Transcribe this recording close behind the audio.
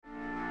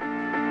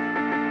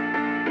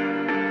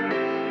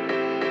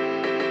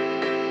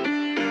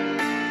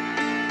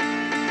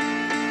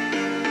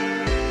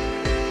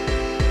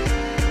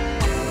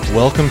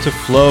Welcome to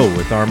Flow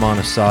with Arman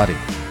Asadi.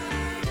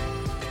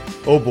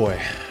 Oh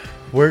boy,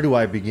 where do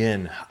I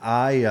begin?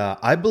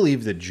 I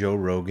believe that Joe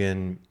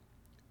Rogan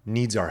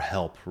needs our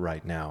help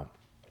right now,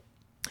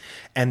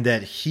 and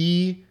that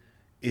he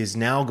is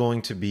now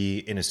going to be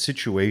in a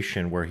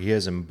situation where he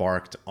has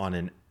embarked on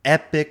an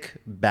epic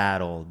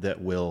battle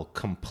that will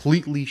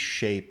completely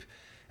shape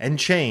and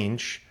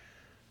change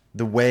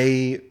the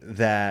way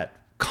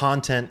that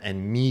content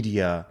and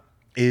media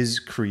is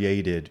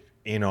created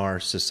in our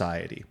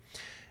society.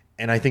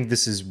 And I think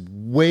this is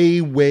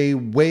way, way,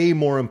 way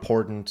more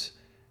important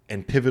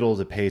and pivotal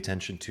to pay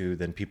attention to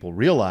than people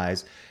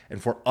realize. And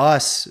for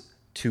us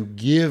to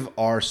give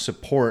our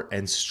support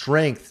and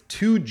strength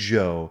to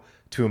Joe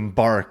to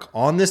embark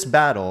on this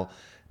battle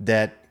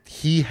that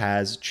he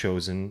has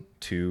chosen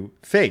to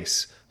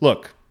face.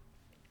 Look,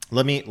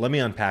 let me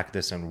unpack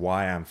this and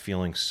why I'm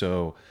feeling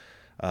so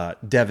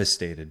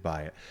devastated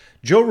by it.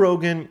 Joe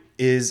Rogan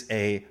is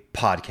a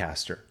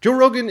podcaster. Joe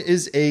Rogan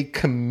is a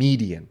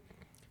comedian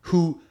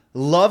who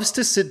loves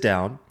to sit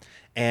down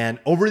and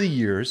over the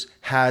years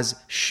has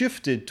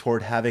shifted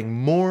toward having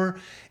more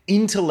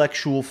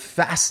intellectual,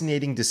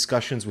 fascinating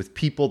discussions with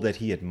people that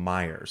he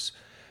admires.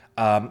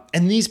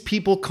 And these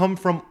people come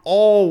from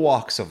all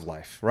walks of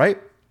life, right?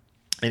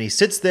 And he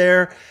sits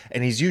there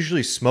and he's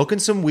usually smoking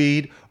some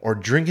weed or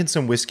drinking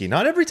some whiskey.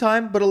 Not every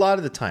time, but a lot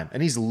of the time.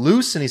 And he's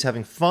loose and he's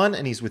having fun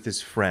and he's with his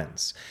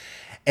friends.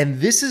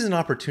 And this is an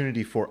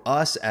opportunity for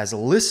us as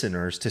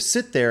listeners to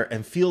sit there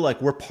and feel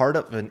like we're part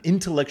of an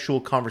intellectual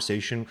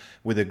conversation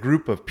with a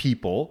group of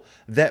people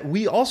that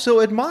we also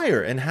admire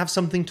and have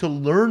something to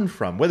learn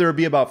from, whether it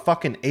be about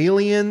fucking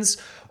aliens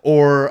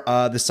or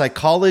the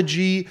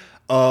psychology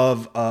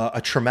of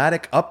a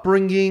traumatic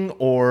upbringing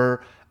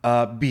or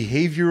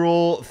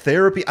behavioral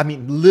therapy. I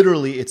mean,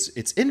 literally,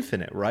 it's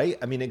infinite, right?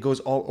 I mean, it goes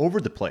all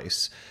over the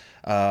place.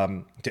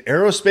 To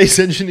aerospace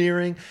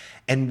engineering,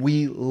 and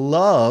we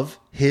love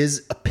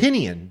his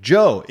opinion.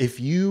 Joe, if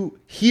you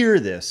hear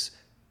this,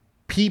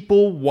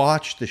 people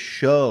watch the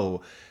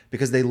show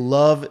because they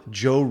love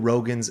Joe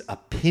Rogan's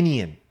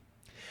opinion.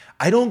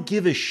 I don't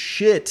give a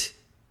shit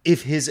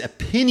if his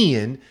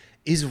opinion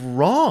is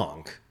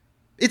wrong.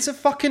 It's a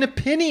fucking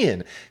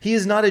opinion. He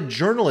is not a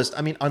journalist.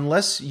 I mean,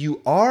 unless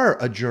you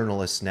are a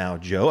journalist now,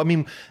 Joe. I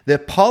mean, the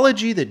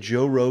apology that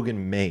Joe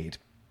Rogan made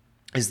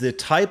is the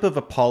type of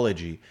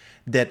apology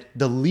that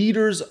the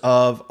leaders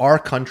of our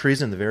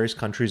countries and the various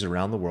countries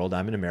around the world,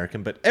 I'm an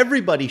American, but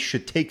everybody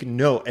should take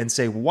note and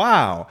say,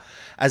 wow,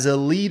 as a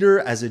leader,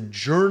 as a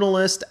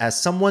journalist,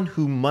 as someone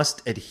who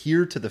must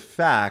adhere to the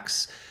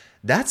facts,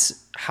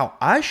 that's how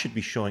I should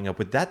be showing up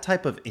with that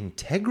type of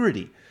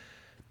integrity.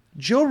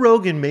 Joe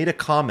Rogan made a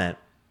comment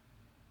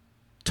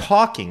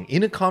talking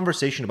in a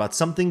conversation about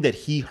something that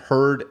he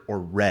heard or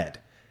read.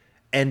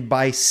 And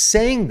by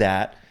saying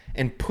that,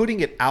 and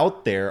putting it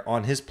out there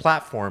on his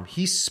platform,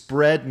 he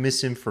spread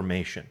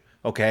misinformation,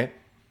 okay?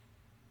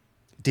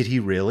 Did he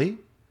really?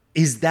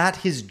 Is that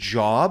his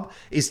job?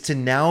 Is to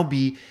now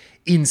be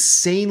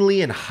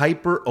insanely and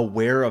hyper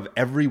aware of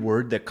every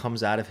word that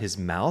comes out of his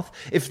mouth?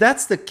 If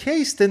that's the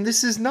case, then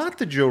this is not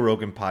the Joe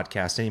Rogan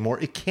podcast anymore.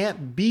 It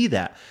can't be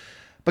that.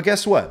 But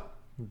guess what?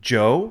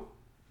 Joe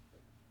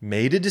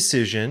made a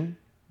decision.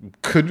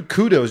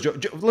 Kudos, Joe.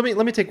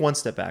 Let me take one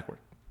step backward.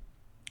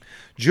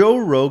 Joe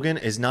Rogan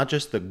is not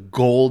just the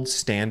gold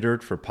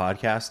standard for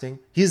podcasting.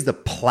 He is the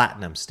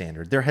platinum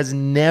standard. There has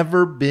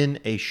never been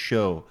a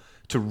show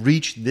to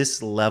reach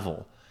this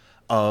level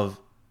of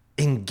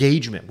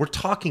engagement. We're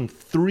talking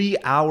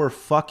 3-hour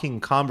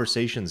fucking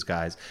conversations,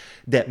 guys,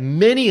 that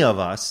many of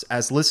us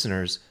as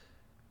listeners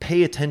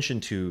pay attention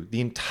to the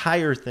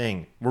entire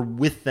thing. We're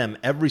with them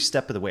every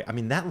step of the way. I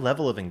mean, that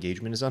level of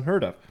engagement is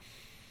unheard of.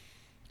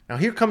 Now,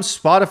 here comes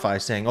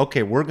Spotify saying,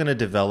 okay, we're going to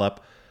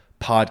develop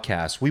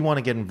podcasts. We want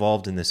to get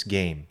involved in this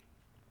game.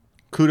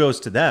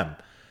 Kudos to them.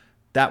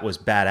 That was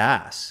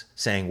badass.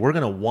 Saying we're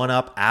going to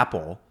one-up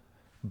Apple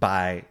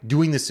by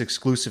doing this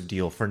exclusive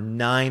deal for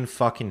 9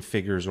 fucking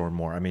figures or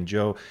more. I mean,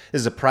 Joe,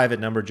 this is a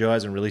private number. Joe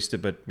hasn't released it,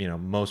 but you know,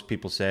 most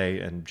people say,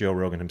 and Joe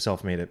Rogan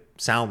himself made it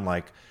sound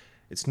like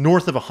it's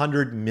north of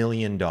 $100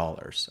 million.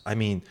 I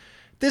mean,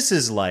 this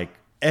is like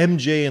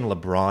MJ and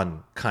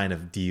LeBron kind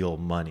of deal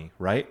money,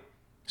 right?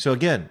 So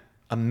again,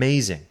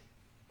 amazing.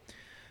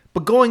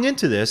 But going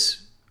into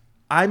this,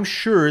 I'm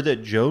sure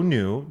that Joe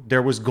knew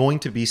there was going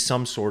to be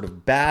some sort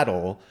of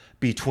battle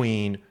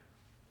between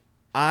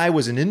I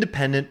was an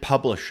independent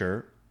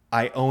publisher,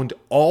 I owned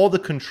all the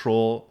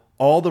control,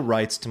 all the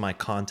rights to my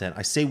content.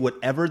 I say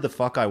whatever the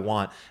fuck I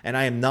want, and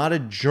I am not a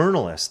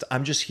journalist.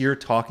 I'm just here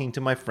talking to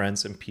my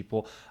friends and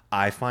people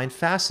I find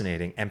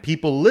fascinating. And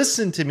people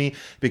listen to me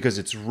because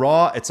it's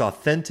raw, it's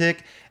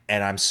authentic,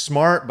 and I'm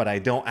smart, but I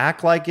don't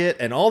act like it,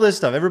 and all this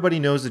stuff. Everybody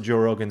knows that Joe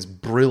Rogan's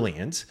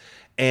brilliant.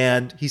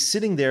 And he's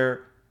sitting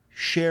there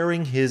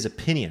sharing his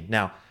opinion.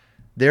 Now,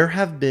 there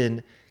have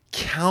been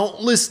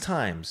countless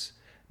times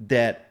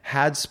that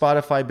had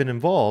Spotify been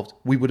involved,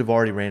 we would have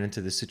already ran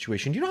into this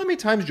situation. Do you know how many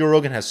times Joe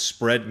Rogan has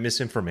spread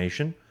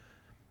misinformation?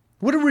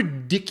 What a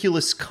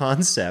ridiculous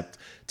concept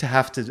to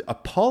have to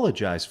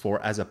apologize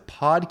for as a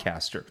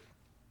podcaster.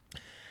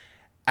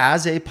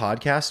 As a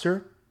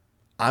podcaster,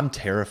 I'm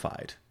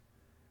terrified.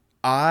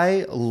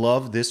 I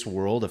love this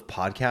world of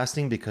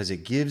podcasting because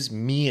it gives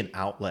me an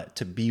outlet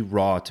to be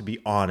raw, to be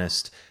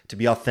honest, to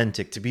be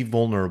authentic, to be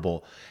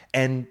vulnerable,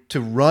 and to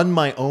run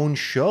my own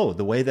show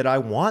the way that I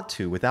want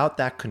to without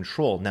that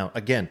control. Now,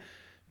 again,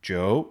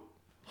 Joe,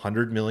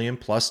 $100 million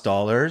plus,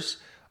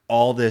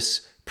 all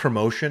this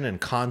promotion and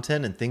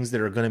content and things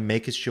that are going to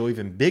make his show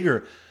even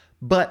bigger.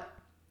 But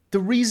the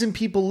reason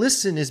people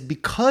listen is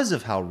because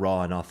of how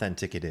raw and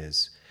authentic it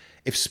is.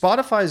 If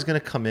Spotify is going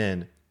to come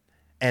in,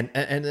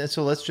 and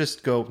so let's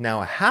just go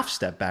now a half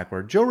step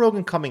backward. Joe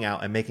Rogan coming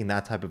out and making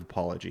that type of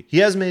apology. He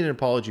has made an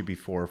apology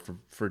before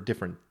for a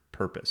different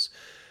purpose.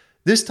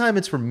 This time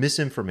it's for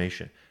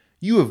misinformation.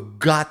 You have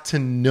got to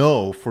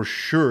know for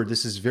sure,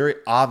 this is very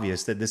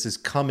obvious that this is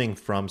coming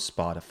from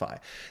Spotify.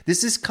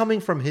 This is coming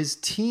from his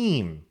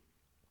team.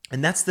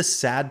 And that's the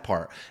sad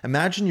part.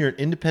 Imagine you're an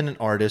independent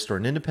artist or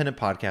an independent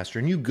podcaster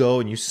and you go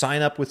and you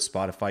sign up with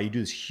Spotify, you do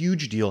this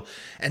huge deal,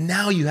 and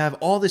now you have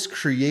all this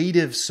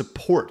creative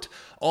support,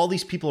 all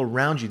these people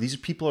around you. These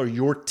people are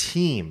your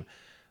team.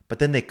 But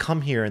then they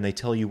come here and they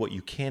tell you what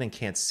you can and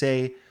can't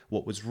say,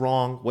 what was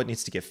wrong, what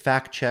needs to get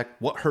fact checked,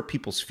 what hurt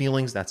people's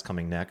feelings. That's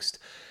coming next.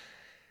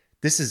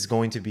 This is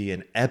going to be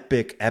an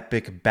epic,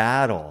 epic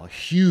battle.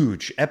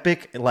 Huge,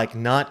 epic, like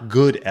not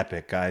good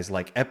epic, guys.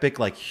 Like epic,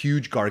 like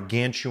huge,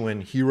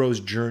 gargantuan, hero's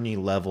journey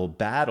level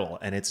battle.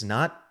 And it's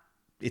not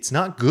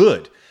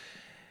good.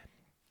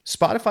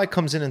 Spotify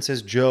comes in and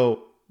says,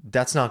 Joe,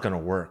 that's not going to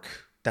work.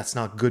 That's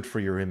not good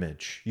for your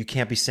image. You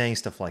can't be saying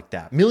stuff like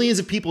that. Millions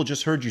of people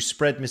just heard you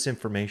spread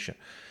misinformation.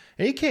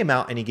 And he came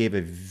out and he gave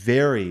a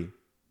very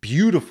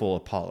beautiful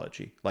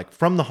apology, like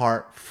from the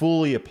heart,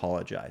 fully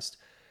apologized.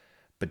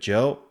 But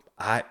Joe,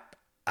 I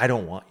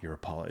don't want your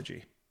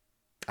apology.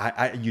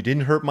 You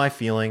didn't hurt my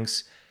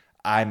feelings.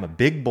 I'm a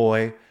big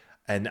boy,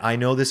 and I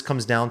know this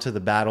comes down to the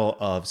battle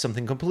of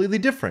something completely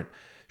different.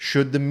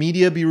 Should the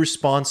media be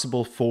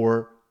responsible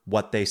for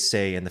what they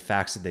say and the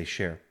facts that they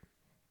share?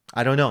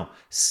 I don't know.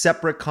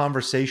 Separate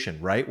conversation,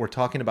 right? We're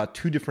talking about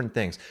two different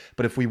things.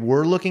 But if we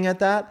were looking at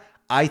that,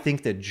 I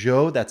think that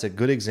Joe, that's a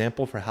good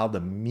example for how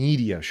the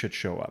media should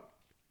show up.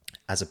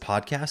 As a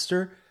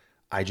podcaster,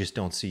 I just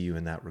don't see you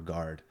in that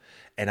regard.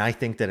 And I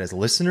think that as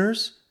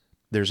listeners,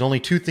 there's only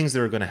two things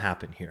that are going to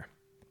happen here.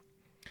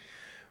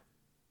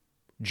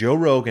 Joe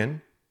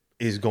Rogan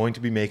is going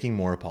to be making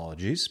more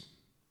apologies,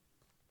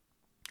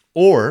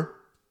 or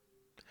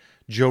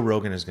Joe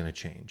Rogan is going to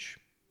change.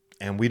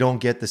 And we don't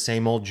get the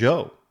same old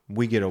Joe.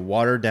 We get a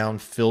watered down,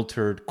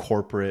 filtered,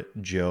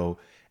 corporate Joe.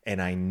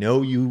 And I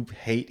know you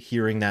hate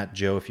hearing that,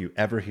 Joe, if you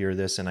ever hear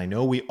this. And I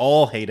know we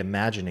all hate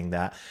imagining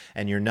that.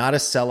 And you're not a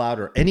sellout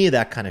or any of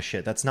that kind of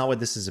shit. That's not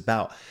what this is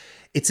about.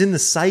 It's in the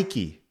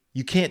psyche.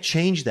 You can't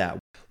change that.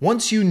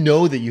 Once you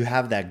know that you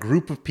have that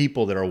group of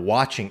people that are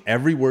watching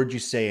every word you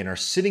say and are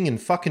sitting in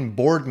fucking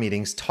board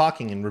meetings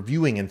talking and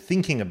reviewing and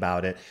thinking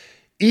about it,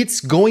 it's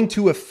going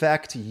to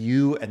affect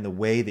you and the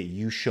way that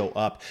you show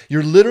up.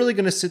 You're literally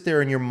going to sit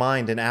there in your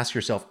mind and ask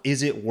yourself,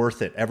 is it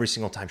worth it every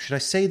single time? Should I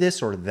say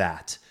this or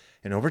that?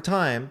 And over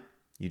time,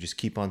 you just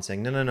keep on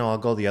saying, no, I'll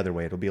go the other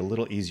way. It'll be a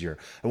little easier.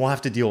 I won't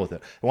have to deal with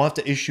it. I won't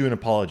have to issue an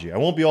apology. I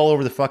won't be all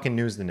over the fucking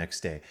news the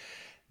next day.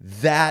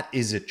 That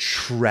is a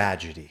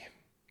tragedy.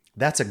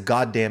 That's a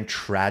goddamn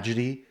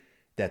tragedy.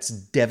 That's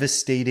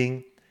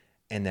devastating,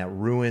 and that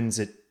ruins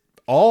it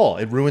all.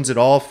 It ruins it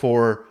all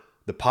for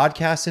the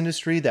podcast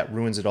industry. That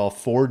ruins it all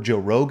for Joe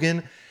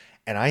Rogan.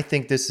 And I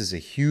think this is a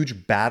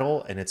huge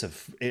battle, and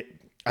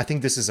I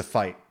think this is a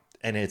fight,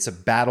 and it's a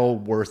battle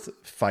worth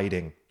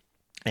fighting.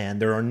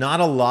 And there are not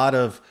a lot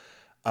of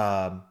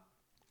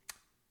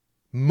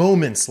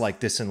moments like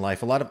this in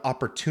life, a lot of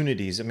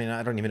opportunities. I mean,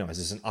 I don't even know, is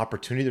this an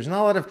opportunity? There's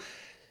not a lot of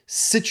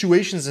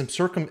situations and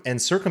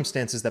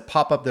circumstances that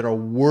pop up that are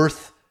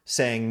worth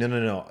saying,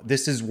 no,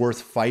 this is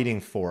worth fighting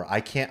for. I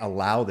can't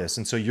allow this.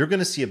 And so you're going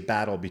to see a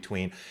battle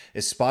between,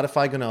 is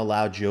Spotify going to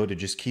allow Joe to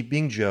just keep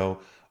being Joe,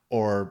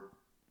 or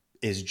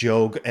is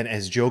Joe going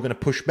to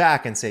push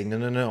back and say,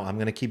 no, I'm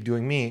going to keep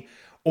doing me,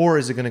 or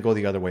is it going to go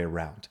the other way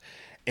around?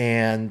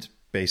 And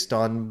based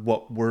on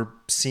what we're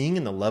seeing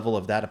in the level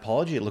of that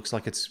apology, it looks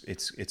like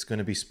it's going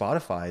to be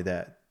Spotify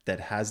that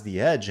has the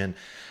edge. And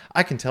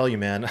I can tell you,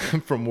 man,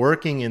 from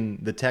working in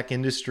the tech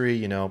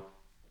industry,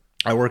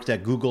 I worked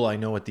at Google. I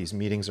know what these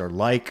meetings are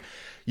like.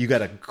 You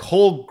got a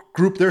whole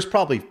group. There's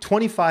probably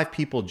 25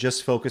 people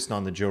just focused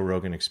on the Joe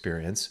Rogan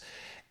experience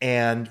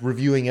and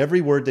reviewing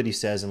every word that he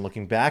says and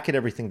looking back at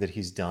everything that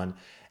he's done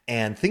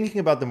and thinking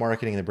about the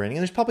marketing and the branding.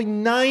 And there's probably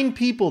 9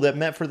 people that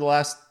met for the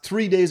last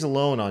 3 days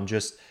alone on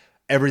just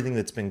everything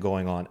that's been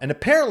going on. And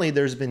apparently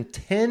there's been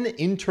 10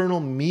 internal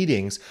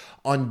meetings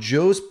on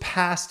Joe's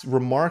past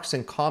remarks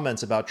and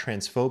comments about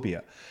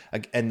transphobia.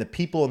 And the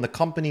people in the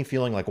company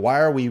feeling like, why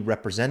are we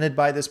represented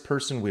by this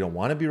person? We don't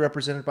want to be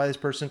represented by this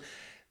person.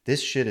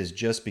 This shit is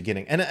just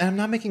beginning. And I'm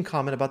not making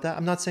comment about that.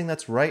 I'm not saying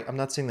that's right. I'm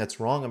not saying that's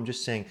wrong. I'm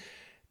just saying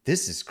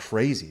this is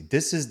crazy.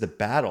 This is the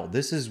battle.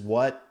 This is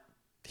what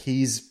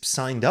he's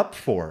signed up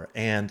for.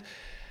 And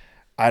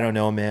I don't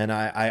know, man.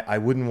 I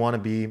wouldn't want to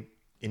be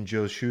in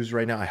Joe's shoes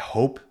right now. I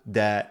hope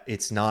that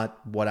it's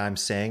not what I'm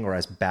saying or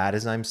as bad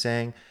as I'm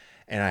saying.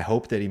 And I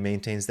hope that he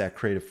maintains that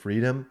creative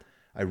freedom.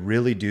 I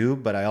really do.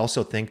 But I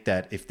also think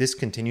that if this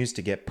continues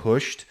to get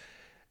pushed,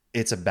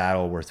 it's a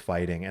battle worth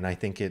fighting. And I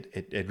think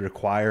it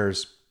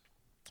requires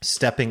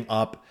stepping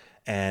up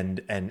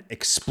and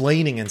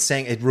explaining and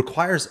saying, it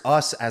requires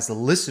us as the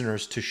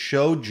listeners to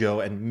show Joe,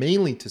 and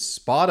mainly to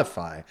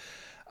Spotify.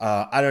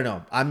 I don't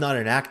know. I'm not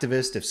an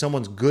activist. If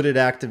someone's good at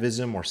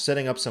activism or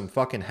setting up some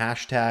fucking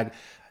hashtag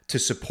to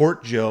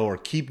support Joe or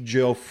keep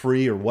Joe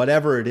free or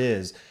whatever it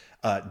is,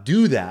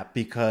 do that,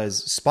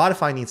 because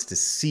Spotify needs to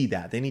see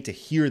that. They need to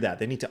hear that.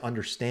 They need to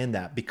understand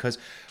that, because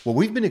what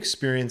we've been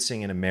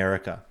experiencing in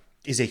America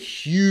is a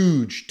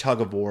huge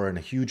tug of war and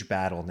a huge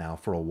battle now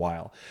for a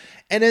while.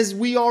 And as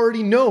we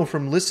already know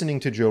from listening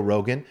to Joe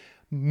Rogan,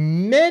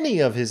 many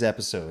of his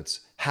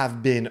episodes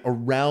have been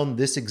around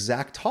this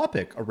exact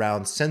topic,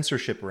 around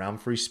censorship, around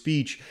free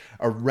speech,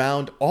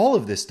 around all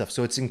of this stuff.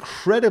 So it's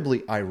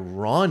incredibly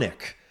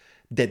ironic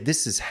that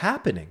this is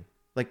happening.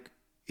 Like,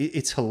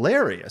 it's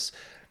hilarious.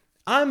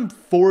 I'm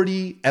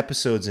 40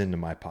 episodes into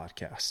my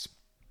podcast.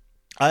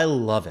 I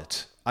love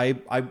it. I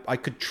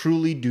could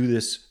truly do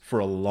this for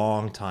a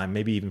long time,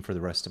 maybe even for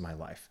the rest of my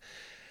life.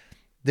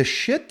 The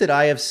shit that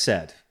I have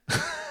said,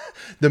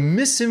 the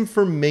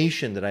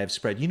misinformation that I have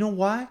spread, you know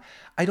why?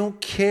 I don't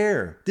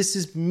care. This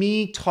is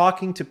me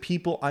talking to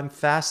people I'm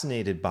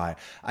fascinated by.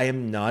 I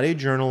am not a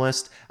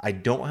journalist. I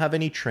don't have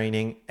any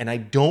training, and I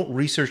don't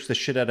research the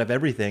shit out of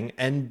everything.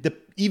 And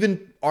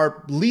even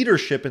our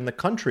leadership in the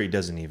country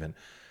doesn't even.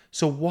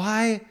 So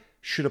why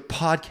should a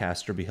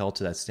podcaster be held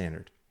to that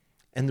standard?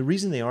 And the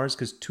reason they are is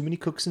because too many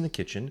cooks in the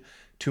kitchen,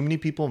 too many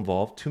people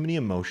involved, too many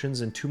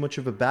emotions, and too much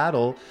of a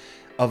battle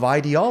of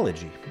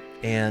ideology.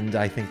 And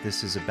I think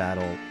this is a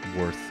battle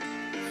worth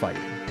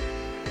fighting.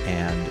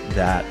 And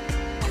that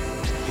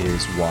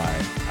is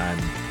why I'm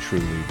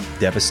truly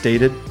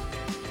devastated,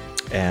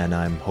 and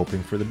I'm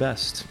hoping for the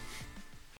best.